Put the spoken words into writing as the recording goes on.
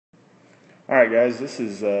Alright guys, this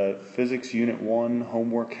is Physics Unit 1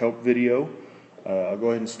 homework help video. I'll go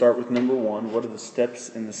ahead and start with number 1. What are the steps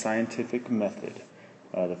in the scientific method?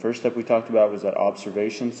 The first step we talked about was that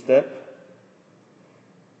observation step.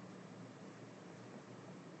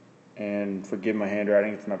 And forgive my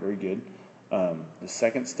handwriting, it's not very good. The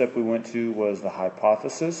second step we went to was the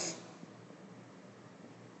hypothesis,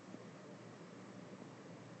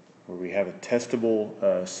 where we have a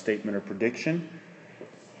testable statement or prediction.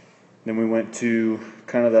 Then we went to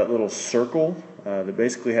kind of that little circle that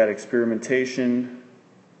basically had experimentation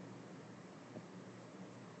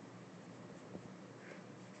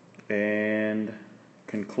and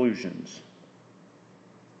conclusions.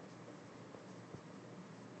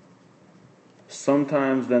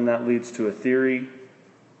 Sometimes then that leads to a theory,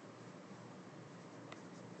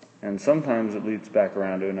 and sometimes it leads back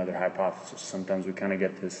around to another hypothesis. Sometimes we kind of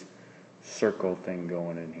get this circle thing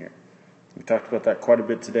going in here. We talked about that quite a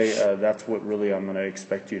bit today. That's what really I'm going to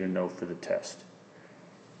expect you to know for the test.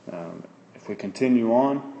 If we continue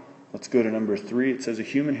on, let's go to number 3. It says a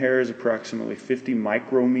human hair is approximately 50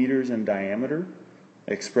 micrometers in diameter.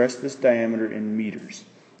 Express this diameter in meters.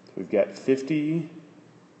 So we've got 50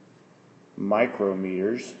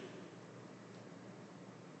 micrometers,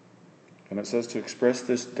 and it says to express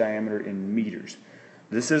this diameter in meters.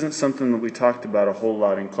 This isn't something that we talked about a whole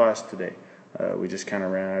lot in class today. We just kind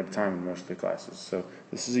of ran out of time in most of the classes. So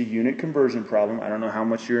this is a unit conversion problem. I don't know how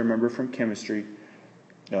much you remember from chemistry,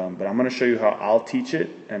 but I'm going to show you how I'll teach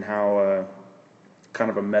it and how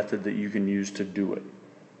kind of a method that you can use to do it.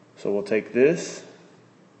 So we'll take this,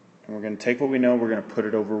 and we're going to take what we know, we're going to put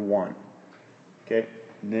it over 1. Okay.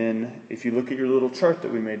 And then if you look at your little chart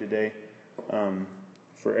that we made today,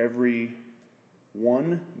 for every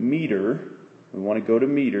 1 meter, we want to go to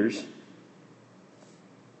meters.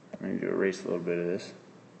 I need to erase a little bit of this.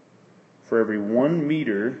 For every 1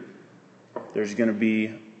 meter, there's going to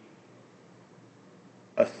be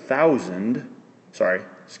 1,000,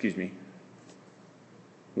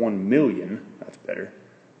 1 million, that's better,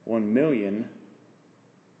 1 million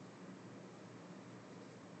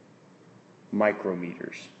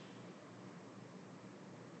micrometers.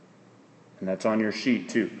 And that's on your sheet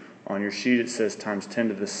too. On your sheet it says times 10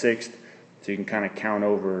 to the 6th, so you can kind of count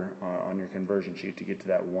over on your conversion sheet to get to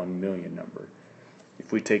that 1 million number.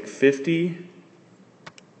 If we take 50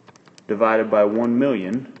 divided by 1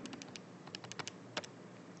 million,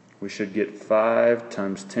 we should get 5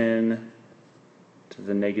 times 10 to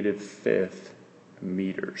the -5th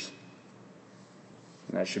meters.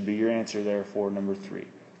 And that should be your answer there for number 3.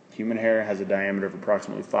 Human hair has a diameter of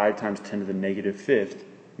approximately 5 times 10 to the -5th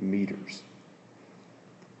meters.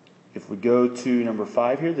 If we go to number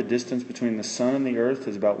 5 here, the distance between the sun and the earth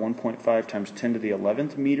is about 1.5 times 10 to the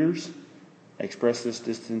 11th meters. Express this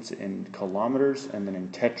distance in kilometers and then in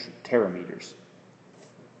terameters.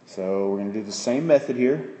 So we're going to do the same method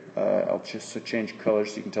here. I'll just change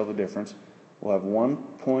colors so you can tell the difference. We'll have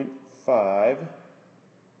 1.5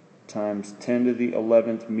 times 10 to the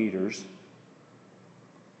 11th meters.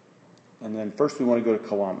 And then first we want to go to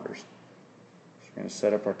kilometers. So we're going to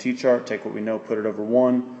set up our T-chart, take what we know, put it over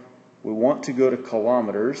 1. We want to go to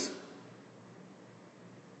kilometers,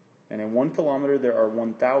 and in 1 kilometer there are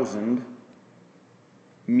 1,000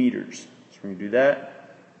 meters. So we're going to do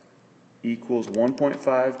that equals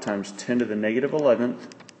 1.5 times 10 to the -11th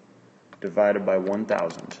divided by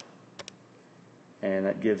 1,000. And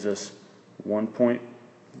that gives us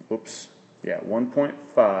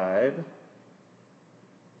 1.5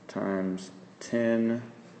 times 10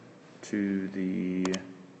 to the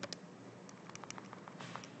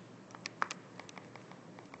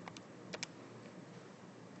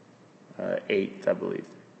 8th, I believe.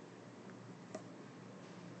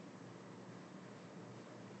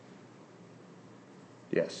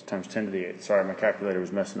 Yes, times 10 to the 8th. Sorry, my calculator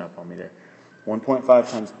was messing up on me there. 1.5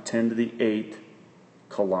 times 10 to the 8th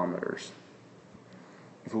kilometers.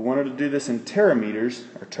 If we wanted to do this in terameters,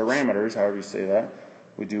 or terameters, however you say that,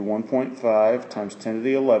 we do 1.5 times 10 to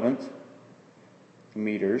the 11th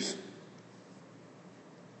meters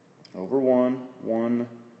over 1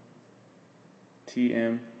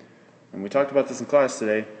 TM. And we talked about this in class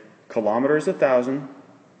today. Kilometer is 1,000.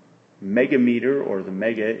 Megameter, or the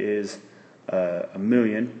mega, is a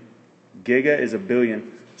million. Giga is a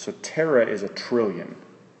billion. So tera is a trillion.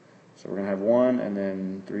 So we're going to have 1 and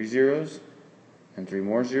then 3 zeros and 3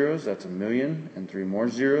 more zeros. That's a million, and 3 more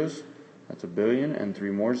zeros. That's a billion, and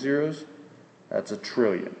 3 more zeros. That's a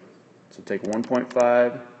trillion. So take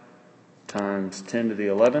 1.5 times 10 to the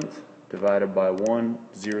 11th divided by 1,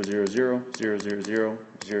 0, 0, 0, 0, 0, 0, 0,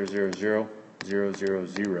 0, 0, 0, 0,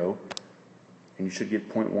 0, and you should get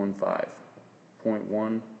 0.15.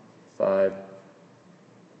 0.15 5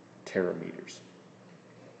 terameters.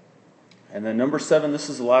 And then number 7, this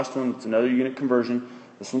is the last one. It's another unit conversion.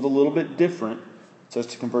 This one's a little bit different. It says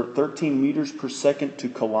to convert 13 meters per second to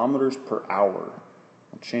kilometers per hour.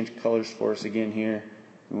 I'll change colors for us again here.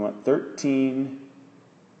 We want 13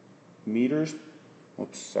 meters.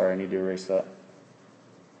 Oops, sorry, I need to erase that.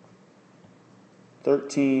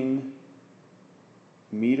 13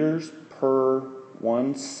 meters per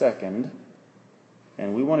 1 second.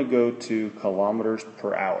 And we want to go to kilometers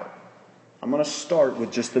per hour. I'm going to start with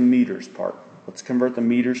just the meters part. Let's convert the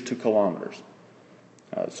meters to kilometers.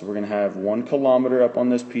 So we're going to have 1 kilometer up on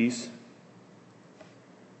this piece.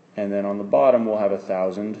 And then on the bottom we'll have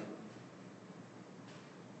 1,000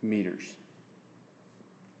 meters.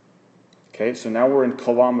 Okay, so now we're in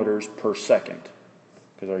kilometers per second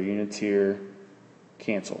because our units here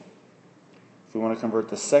cancel. If we want to convert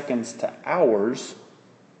the seconds to hours,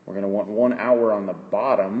 we're going to want 1 hour on the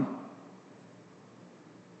bottom.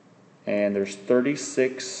 And there's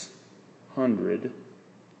 3,600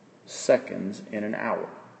 seconds in an hour.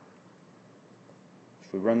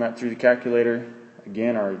 If we run that through the calculator,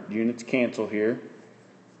 again, our units cancel here.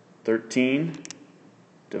 13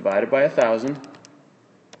 divided by 1,000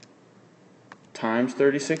 times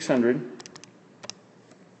 3,600, and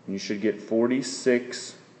you should get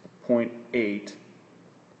 46.8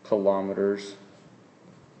 kilometers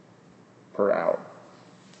per hour.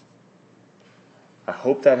 I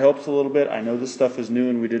hope that helps a little bit. I know this stuff is new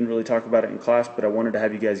and we didn't really talk about it in class, but I wanted to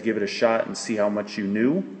have you guys give it a shot and see how much you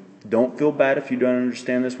knew. Don't feel bad if you don't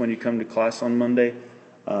understand this when you come to class on Monday.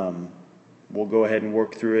 We'll go ahead and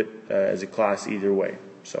work through it as a class either way.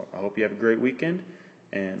 So I hope you have a great weekend,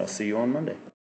 and I'll see you on Monday.